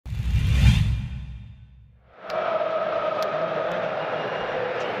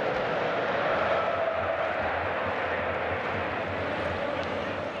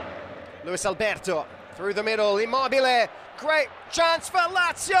Luis Alberto through the middle, Immobile, great chance for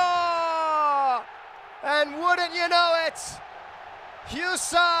Lazio! And wouldn't you know it,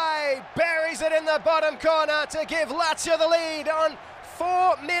 Husai buries it in the bottom corner to give Lazio the lead on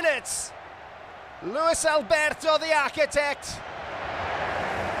 4 minutes. Luis Alberto, the architect.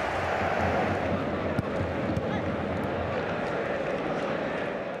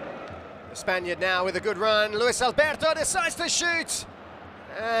 The Spaniard now with a good run. Luis Alberto decides to shoot.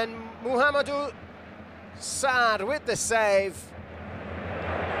 And Muhammadu Sarr with the save.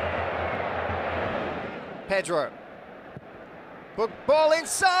 Pedro. Ball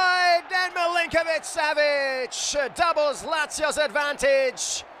inside, and Milinkovic-Savic doubles Lazio's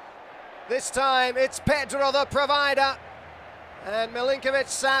advantage. This time it's Pedro the provider. And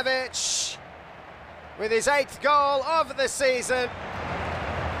Milinkovic-Savic with his 8th goal of the season.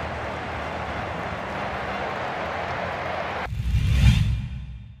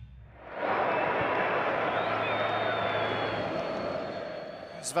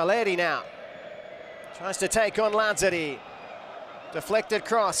 It's Valeri now. Tries to take on Lazzari. Deflected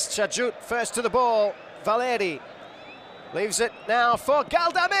cross. Chajut first to the ball. Valeri leaves it now for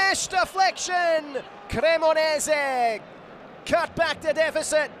Galdamesh. Deflection. Cremonese cut back the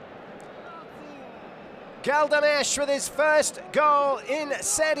deficit. Galdamesh with his first goal in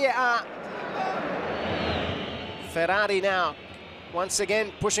Serie A. Ferrari now once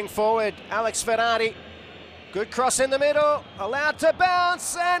again pushing forward. Alex Ferrari. Good cross in the middle, allowed to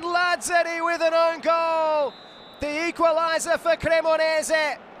bounce, and Lazzari with an own goal. The equaliser for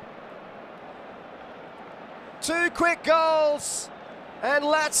Cremonese. 2 quick goals, and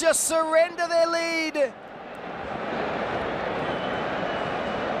Lazio surrender their lead.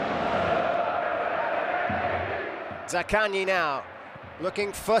 Zaccagni now,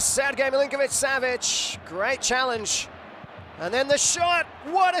 looking for Sergej Milinkovic-Savic. Great challenge. And then the shot,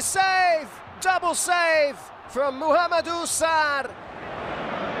 what a save! Double save from Muhammadu Sarr.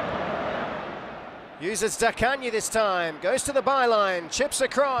 Uses Zaccagni this time, goes to the byline, chips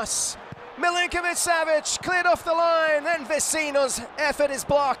across. Milinkovic-Savic cleared off the line, then Vecino's effort is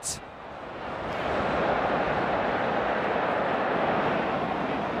blocked.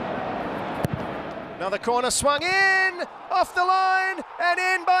 Another corner swung in, off the line, and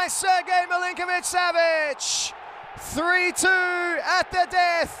in by Sergej Milinkovic-Savic. 3-2 at the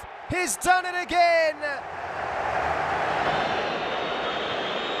death, he's done it again.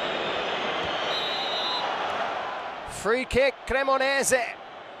 Free kick, Cremonese.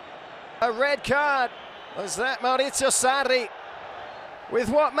 A red card. Was that Maurizio Sarri with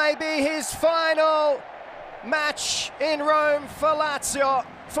what may be his final match in Rome for Lazio.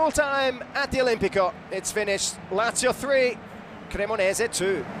 Full time at the Olimpico. It's finished. Lazio 3, Cremonese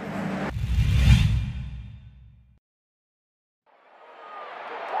 2.